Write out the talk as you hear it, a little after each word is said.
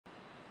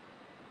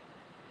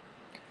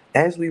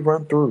As we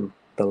run through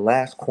the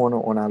last corner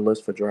on our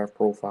list for draft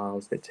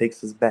profiles, it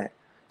takes us back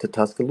to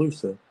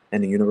Tuscaloosa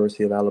and the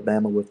University of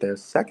Alabama with their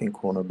second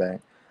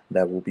cornerback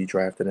that will be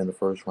drafted in the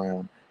first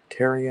round,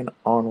 Terrion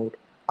Arnold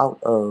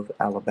out of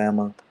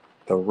Alabama,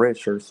 the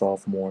redshirt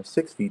sophomore,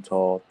 6 feet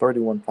tall,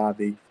 31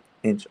 5/8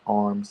 inch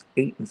arms,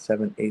 8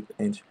 7/8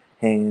 inch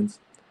hands,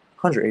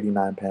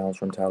 189 pounds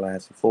from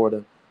Tallahassee,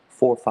 Florida,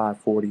 4'5",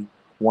 40,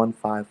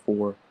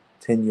 154,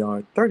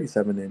 10-yard,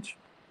 37-inch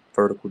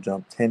vertical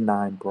jump,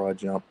 10-9 broad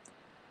jump,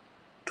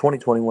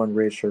 2021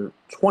 redshirt,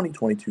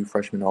 2022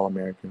 freshman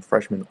All-American,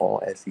 freshman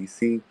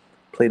All-SEC,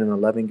 played in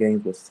 11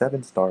 games with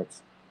 7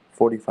 starts,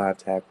 45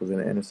 tackles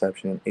and an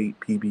interception and 8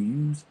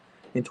 PBUs.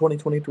 In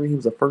 2023, he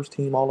was a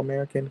first-team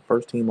All-American,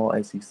 first-team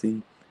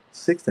All-SEC,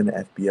 6th in the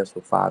FBS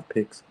with 5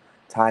 picks,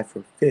 tied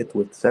for 5th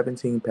with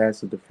 17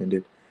 passes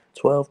defended,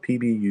 12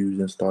 PBUs,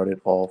 and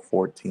started all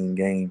 14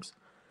 games.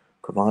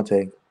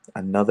 Crevonte,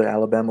 another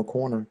Alabama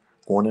corner,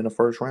 going in the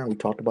first round. We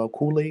talked about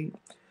Kool-Aid.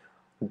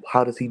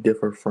 How does he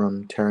differ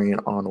from Terrion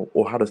Arnold,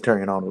 or how does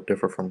Terrion Arnold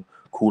differ from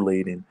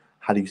Kool-Aid, and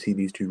how do you see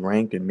these two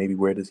ranked, and maybe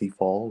where does he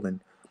fall, and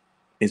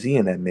is he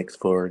in that mix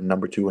for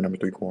number 2 or number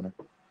 3 corner?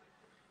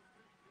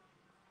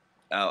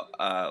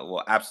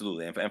 Well,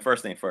 absolutely. And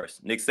first thing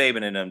first, Nick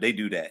Saban and them, they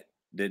do that.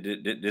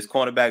 This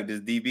cornerback,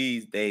 this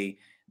DBs,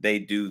 they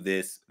do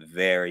this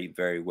very,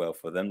 very well.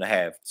 For them to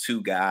have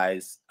two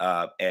guys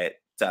at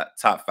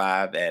top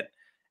five at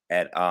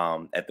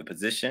the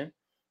position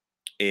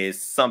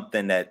is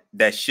something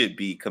that should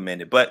be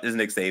commended. But it's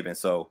Nick Saban,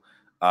 so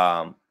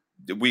um,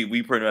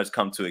 we pretty much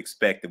come to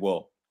expect it.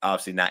 Well,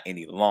 obviously not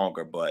any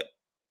longer, but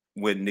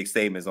when Nick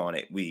Saban's on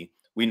it, we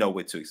know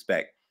what to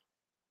expect.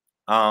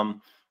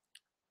 Um,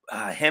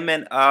 uh, him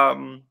and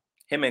um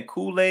him and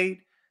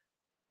Kool-Aid.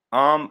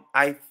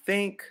 I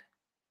think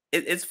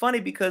it's funny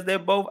because they're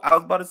both. I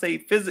was about to say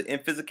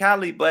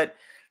physicality, but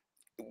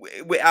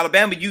with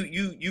Alabama,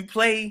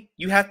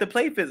 you have to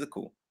play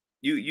physical.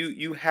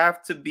 You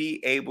have to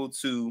be able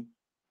to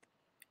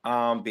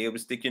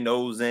stick your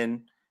nose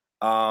in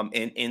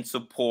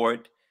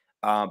support,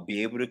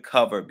 be able to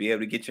cover, be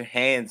able to get your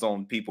hands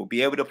on people,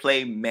 be able to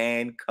play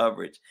man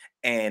coverage.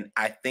 And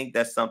I think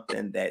that's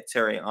something that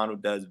Terry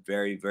Arnold does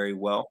very, very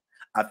well.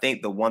 I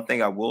think the one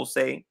thing I will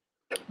say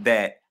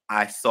that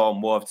I saw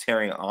more of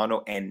Terry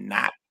Arnold and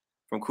not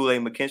from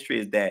Kool-Aid McKinstry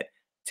is that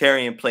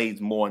Terrion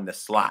plays more in the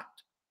slot.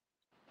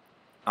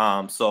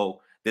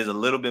 So there's a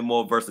little bit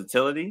more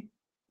versatility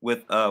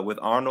with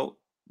Arnold,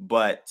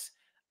 but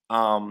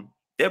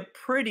they're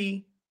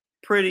pretty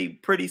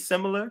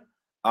similar.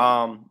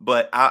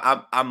 But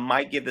I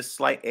might give the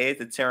slight edge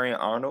to Terry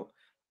Arnold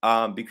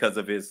because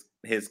of his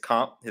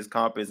comp. His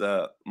comp is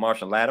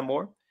Marshall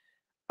Lattimore.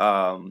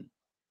 Um,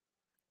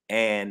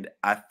 and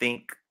I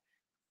think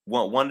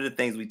one of the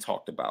things we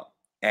talked about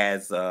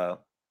as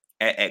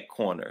at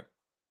corner,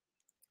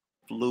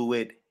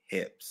 fluid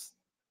hips,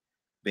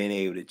 being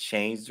able to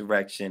change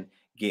direction,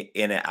 get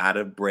in and out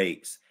of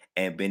breaks,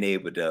 and being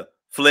able to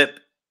flip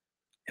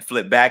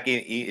back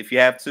if you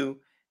have to.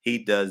 He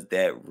does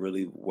that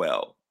really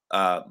well.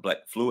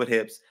 But fluid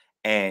hips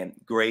and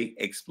great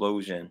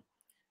explosion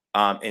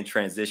in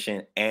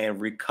transition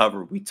and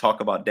recovery. We talk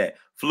about that.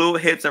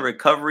 Fluid hips and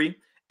recovery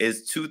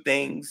is two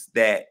things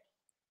that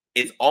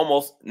is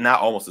almost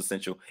not almost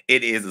essential.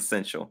 It is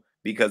essential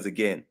because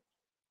again,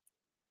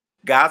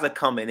 guys are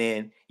coming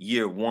in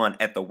year one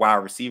at the wide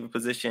receiver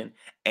position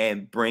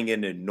and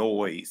bringing the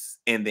noise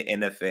in the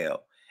NFL.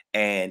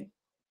 And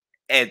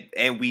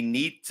and we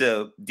need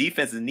to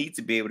defenses need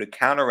to be able to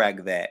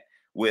counteract that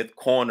with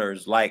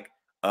corners like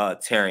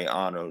Terry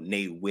Arnold,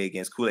 Nate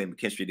Wiggins, Kool-Aid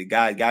McKinstry, the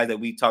guys that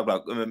we talked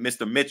about,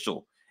 Mr.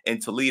 Mitchell in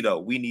Toledo.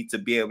 We need to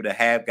be able to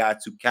have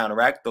guys to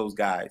counteract those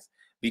guys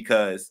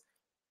because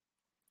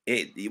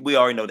we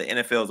already know the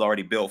NFL is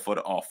already built for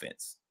the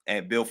offense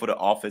and built for the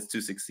offense to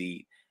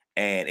succeed.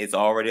 And it's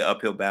already an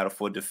uphill battle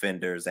for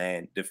defenders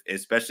and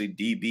especially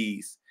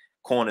DBs,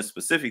 corners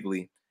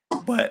specifically.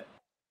 But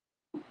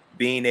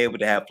being able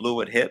to have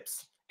fluid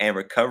hips and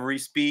recovery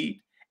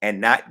speed and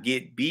not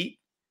get beat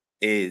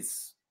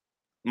is,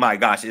 my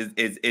gosh, is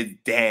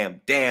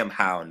damn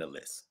high on the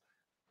list.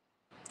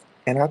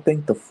 And I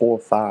think the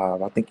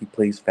 4.5, I think he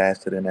plays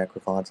faster than that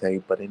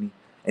Crevonte, but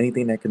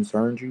anything that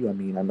concerns you? I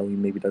mean, I know he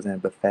maybe doesn't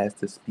have the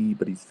fastest speed,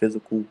 but he's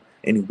physical.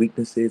 Any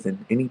weaknesses,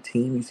 and any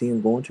team you see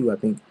him going to, I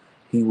think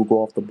he will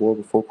go off the board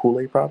before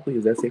Kool-Aid probably.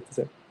 Is that safe to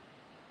say?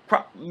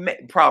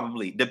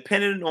 Probably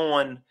depending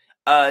on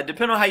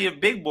how your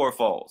big board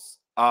falls.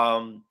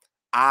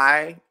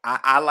 I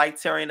like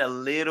Tyrion a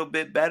little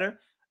bit better,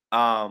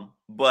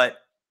 but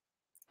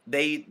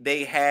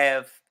they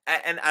have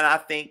and I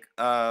think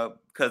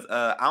because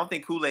I don't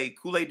think Kool-Aid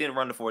didn't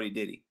run the 40,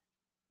 did he?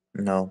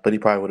 No, but he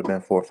probably would have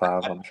been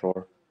 4.5, I'm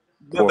sure.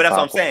 But Four, that's what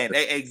I'm five, four, saying.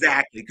 six.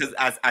 Exactly. Because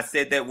I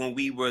said that when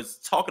we was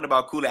talking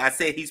about Kool-Aid, I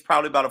said he's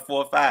probably about a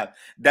 4 or 5.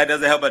 That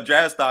doesn't help a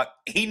draft stock.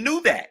 He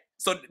knew that.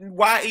 So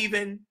why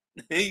even,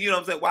 you know what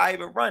I'm saying? Why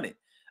even run it?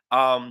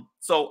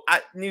 So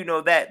I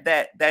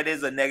that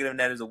is a negative and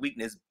that is a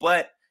weakness.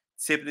 But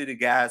typically the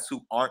guys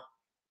who aren't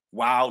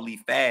wildly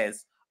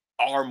fast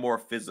are more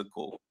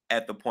physical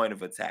at the point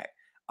of attack.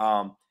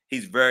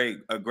 He's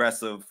very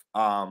aggressive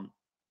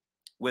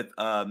with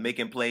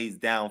making plays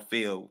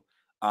downfield,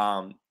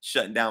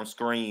 shutting down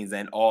screens,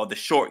 and all the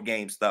short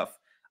game stuff.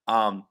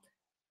 Um,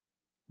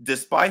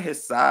 Despite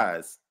his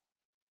size,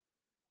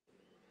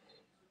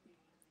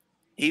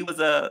 he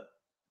was a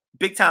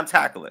big time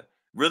tackler,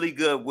 really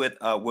good with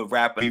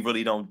wrapping. We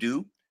really don't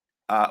do.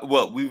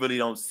 What we really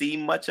don't see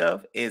much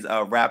of is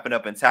wrapping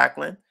up and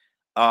tackling.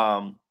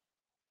 Um,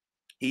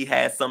 he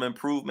has some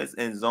improvements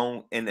in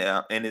zone in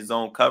his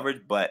zone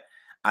coverage, but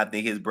I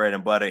think his bread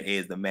and butter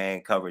is the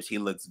man coverage. He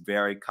looks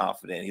very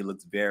confident. He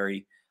looks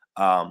very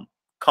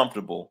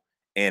comfortable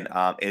in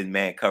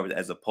man coverage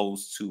as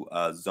opposed to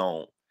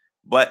zone.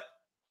 But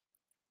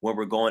when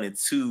we're going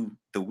into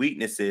the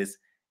weaknesses,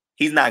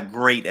 he's not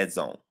great at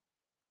zone.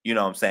 You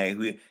know what I'm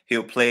saying?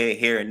 He'll play it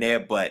here and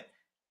there, but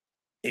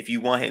if you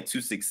want him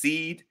to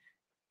succeed,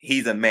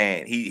 he's a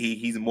man.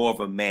 He's more of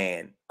a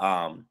man,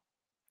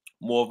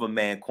 more of a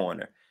man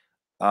corner.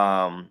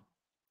 Um,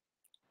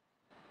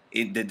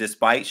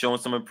 despite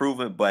showing some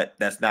improvement, but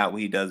that's not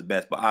what he does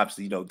best. But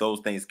obviously, those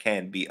things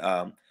can be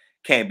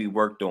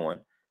worked on.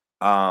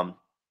 Um,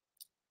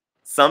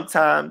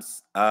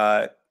 Sometimes,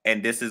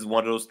 and this is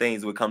one of those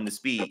things when it comes to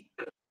speed,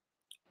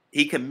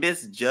 he can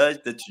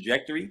misjudge the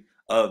trajectory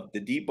of the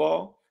deep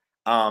ball,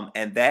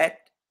 and that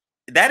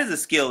is a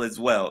skill as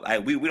well.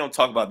 We don't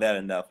talk about that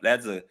enough.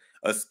 That's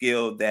a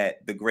skill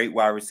that the great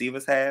wide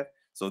receivers have.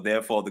 So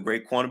therefore, the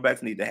great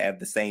cornerbacks need to have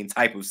the same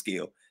type of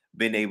skill,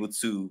 being able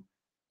to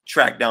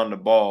track down the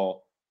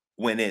ball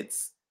when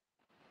it's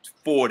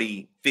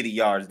 40, 50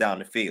 yards down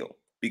the field.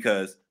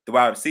 Because the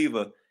wide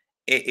receiver,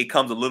 it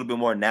comes a little bit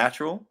more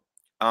natural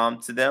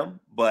to them,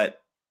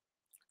 but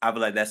I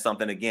feel like that's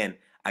something again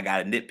I got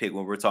to nitpick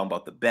when we're talking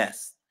about the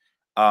best.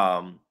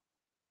 Um,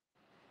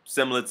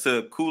 Similar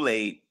to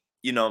Kool-Aid,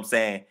 you know what I'm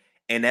saying?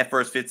 In that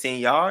first 15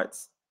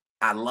 yards,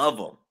 I love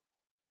them.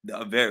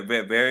 They're very,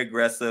 very, very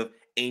aggressive,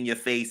 in your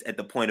face at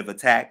the point of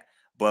attack.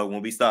 But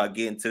when we start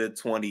getting to the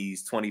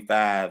 20s,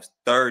 25s,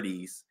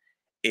 30s,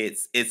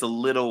 it's a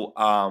little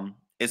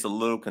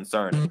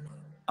concerning.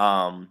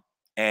 Um,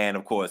 and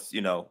of course,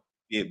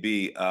 it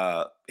be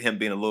him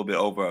being a little bit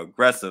over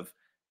aggressive,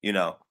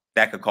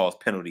 that could cause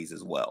penalties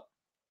as well.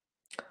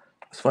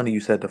 It's funny you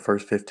said the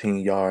first 15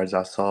 yards.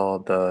 I saw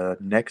the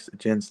next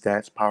gen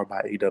stats powered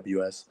by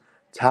AWS.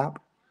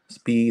 Top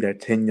speed at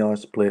 10-yard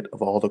split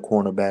of all the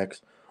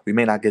cornerbacks. We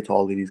may not get to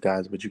all of these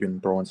guys, but you can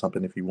throw in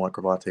something if you want,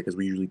 Crevonte, because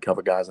we usually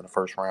cover guys in the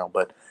first round.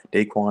 But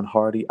Daquan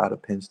Hardy out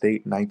of Penn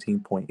State,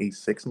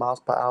 19.86 miles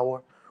per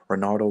hour.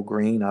 Renardo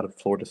Green out of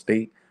Florida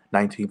State,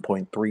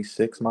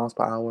 19.36 miles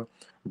per hour.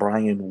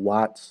 Brian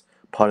Watts,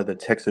 part of the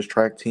Texas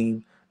track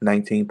team,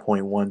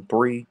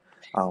 19.13.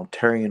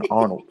 Terrion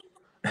Arnold,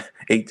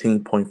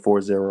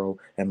 18.40,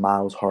 and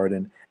Miles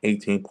Harden,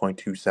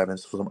 18.27.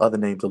 So some other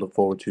names to look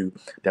forward to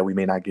that we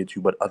may not get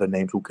to, but other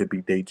names who could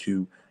be day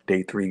two,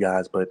 day three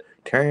guys. But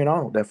Terrion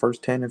Arnold, that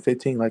first 10 and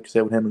 15, like you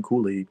said with him and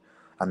Kool-Aid,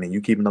 I mean, you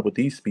keeping up with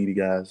these speedy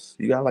guys,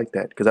 you gotta like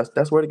that because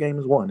that's where the game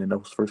is won in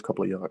those first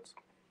couple of yards.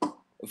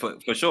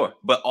 For sure.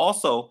 But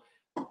also,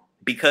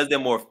 because they're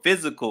more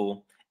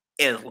physical,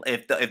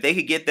 if they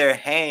could get their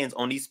hands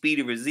on these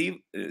speedy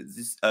receivers,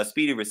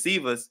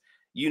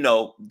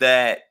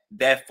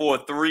 that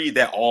 4-3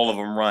 that all of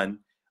them run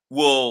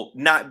will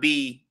not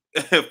be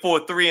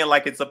 4-3 and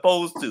like it's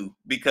supposed to.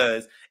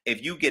 Because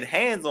if you get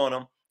hands on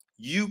them,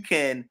 you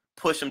can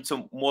push them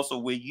to more so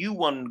where you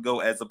want them to go,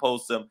 as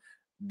opposed to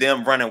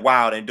them running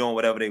wild and doing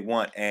whatever they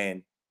want,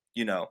 and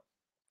you know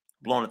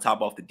blowing the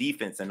top off the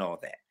defense and all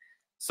that.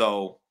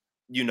 So,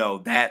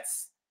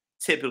 that's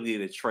typically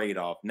the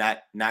trade-off.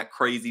 Not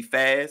crazy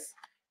fast.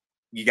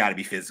 You got to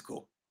be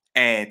physical.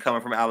 And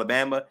coming from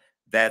Alabama,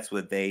 that's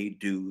what they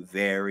do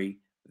very,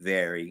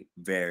 very,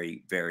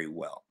 very, very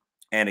well.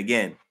 And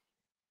again,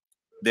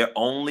 they're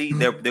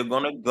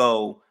gonna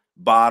go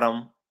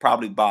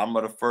probably bottom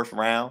of the first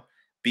round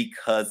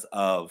because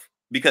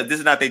this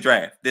is not their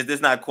draft. This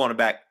is not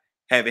cornerback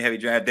heavy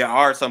draft. There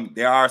are some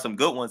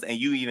good ones, and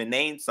you even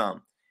named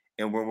some.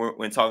 And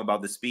when talking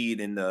about the speed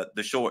and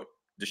the short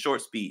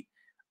speed,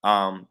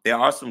 there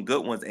are some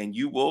good ones, and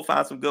you will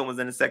find some good ones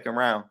in the second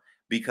round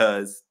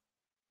because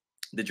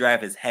the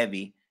draft is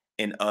heavy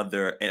in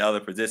other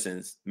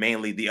positions,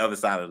 mainly the other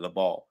side of the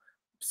ball.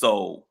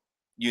 So,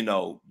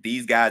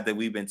 these guys that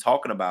we've been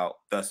talking about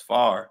thus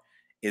far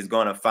is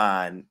going to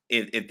find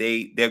if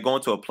they're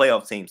going to a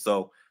playoff team.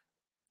 So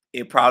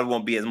it probably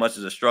won't be as much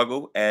as a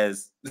struggle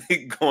as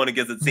going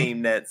against a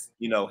team that's,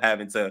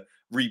 having to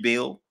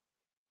rebuild.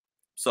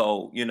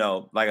 So,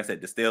 like I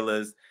said, the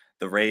Steelers,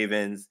 the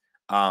Ravens,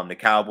 the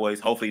Cowboys.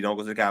 Hopefully, you don't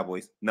go to the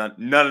Cowboys. None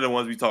of the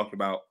ones we talked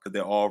about, because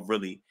they're all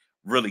really,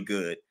 really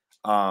good.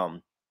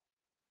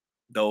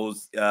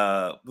 Those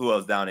who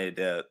else down there?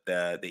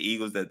 The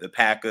Eagles, the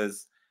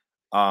Packers.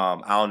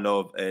 I don't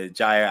know if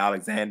Jair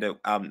Alexander.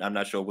 I'm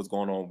not sure what's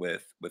going on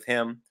with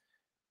him.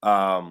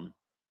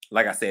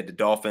 Like I said, the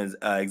Dolphins.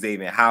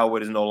 Xavier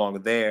Howard is no longer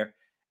there,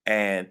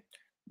 and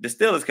the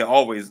Steelers can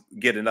always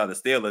get another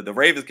Steeler. The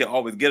Ravens can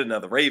always get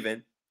another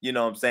Raven. You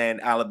know what I'm saying?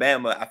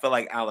 Alabama, I feel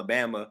like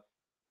Alabama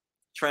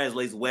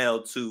translates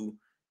well to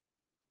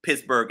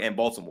Pittsburgh and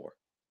Baltimore,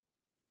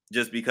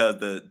 just because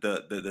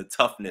the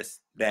toughness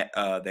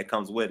that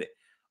comes with it.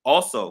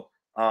 Also,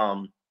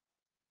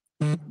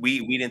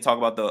 we didn't talk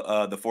about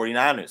the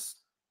 49ers.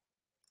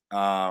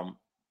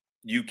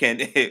 You can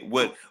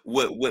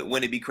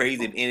wouldn't it be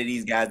crazy if any of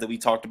these guys that we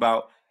talked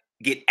about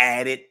get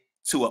added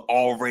to an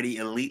already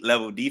elite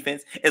level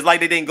defense? It's like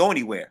they didn't go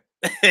anywhere.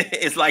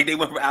 It's like they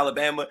went from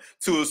Alabama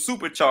to a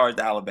supercharged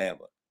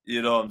Alabama.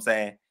 You know what I'm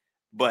saying?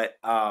 But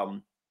I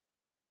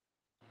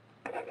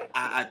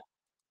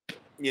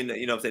you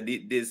know what I'm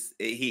saying, this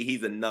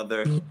he's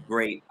another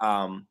great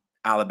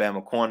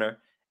Alabama corner,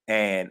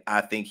 and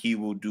I think he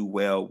will do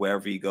well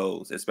wherever he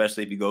goes,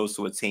 especially if he goes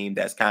to a team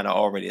that's kind of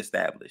already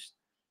established.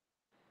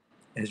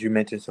 As you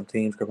mentioned, some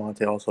teams,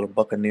 Crevonte, also the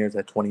Buccaneers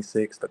at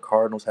 26. The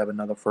Cardinals have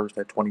another first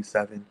at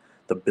 27.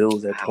 The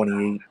Bills at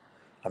 28.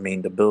 I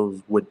mean, the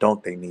Bills, what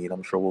don't they need?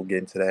 I'm sure we'll get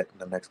into that in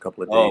the next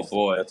couple of Oh days.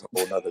 boy. That's a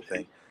whole other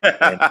thing.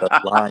 And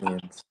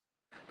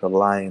the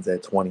Lions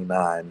at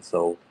 29.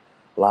 So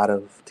a lot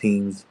of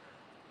teams.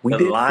 We The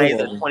did Lions four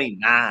at of them.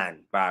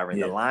 29, Byron.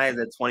 The Yeah. Lions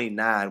at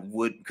 29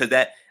 would, because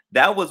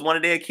that was one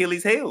of their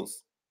Achilles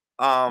heels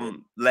Yeah.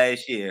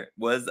 last year,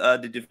 was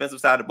the defensive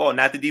side of the ball,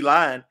 not the D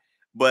line,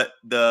 but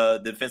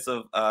the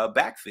defensive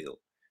backfield.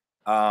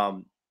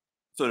 So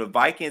the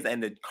Vikings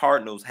and the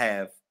Cardinals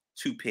have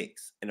 2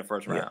 picks in the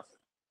first Yeah. round.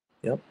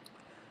 Yep.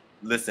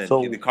 Listen,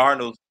 So the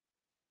Cardinals,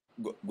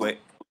 wait,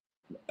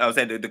 I was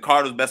saying the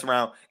Cardinals best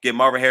around get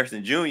Marvin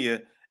Harrison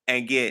Jr.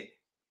 and get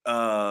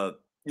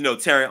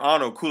Terrion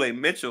Arnold, Kool-Aid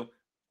Mitchell.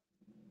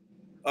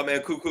 I mean,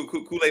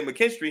 Kool-Aid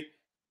McKinstry.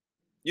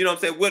 You know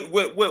what I'm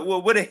saying?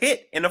 What a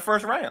hit in the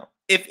first round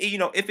if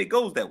it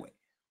goes that way.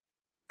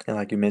 And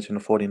like you mentioned,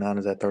 the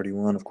 49ers at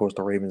 31. Of course,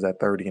 the Ravens at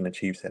 30 and the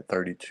Chiefs at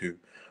 32.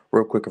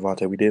 Real quick,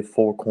 Avante, we did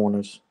 4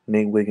 corners.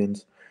 Nate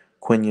Wiggins,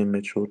 Quinion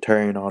Mitchell,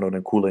 Terrion Arnold,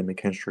 and Kool-Aid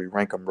McKinstry.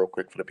 Rank them real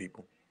quick for the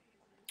people.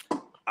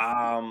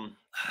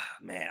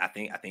 Man, I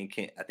think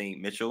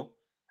Mitchell.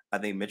 I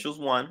think Mitchell's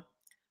 1.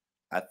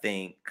 I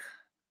think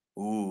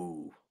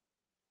ooh,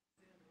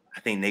 I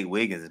think Nate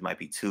Wiggins might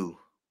be 2.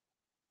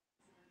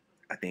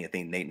 I think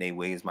Nate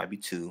Wiggins might be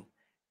 2.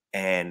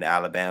 And the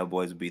Alabama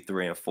boys would be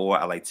 3 and 4.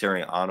 I like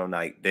Terrion Arnold,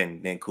 like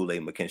then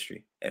Kool-Aid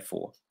McKinstry at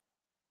 4.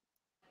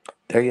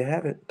 There you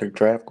have it. The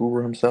draft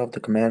guru himself, the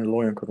Commander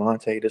Lawyer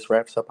Crevonte. This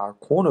wraps up our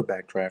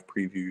cornerback draft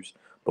previews,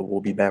 but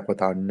we'll be back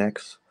with our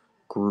next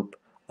group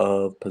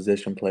of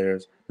position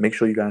players. Make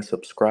sure you guys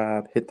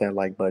subscribe, hit that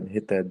like button,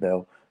 hit that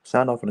bell.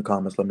 Sound off in the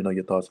comments. Let me know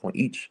your thoughts on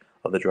each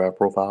of the draft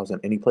profiles and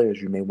any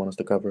players you may want us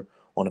to cover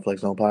on the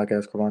Flex Zone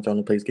podcast. Crevonte,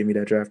 only place, give me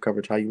that draft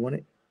coverage how you want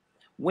it.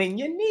 When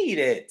you need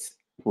it.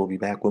 We'll be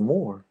back with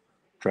more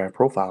draft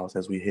profiles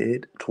as we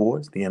head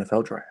towards the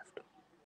NFL draft.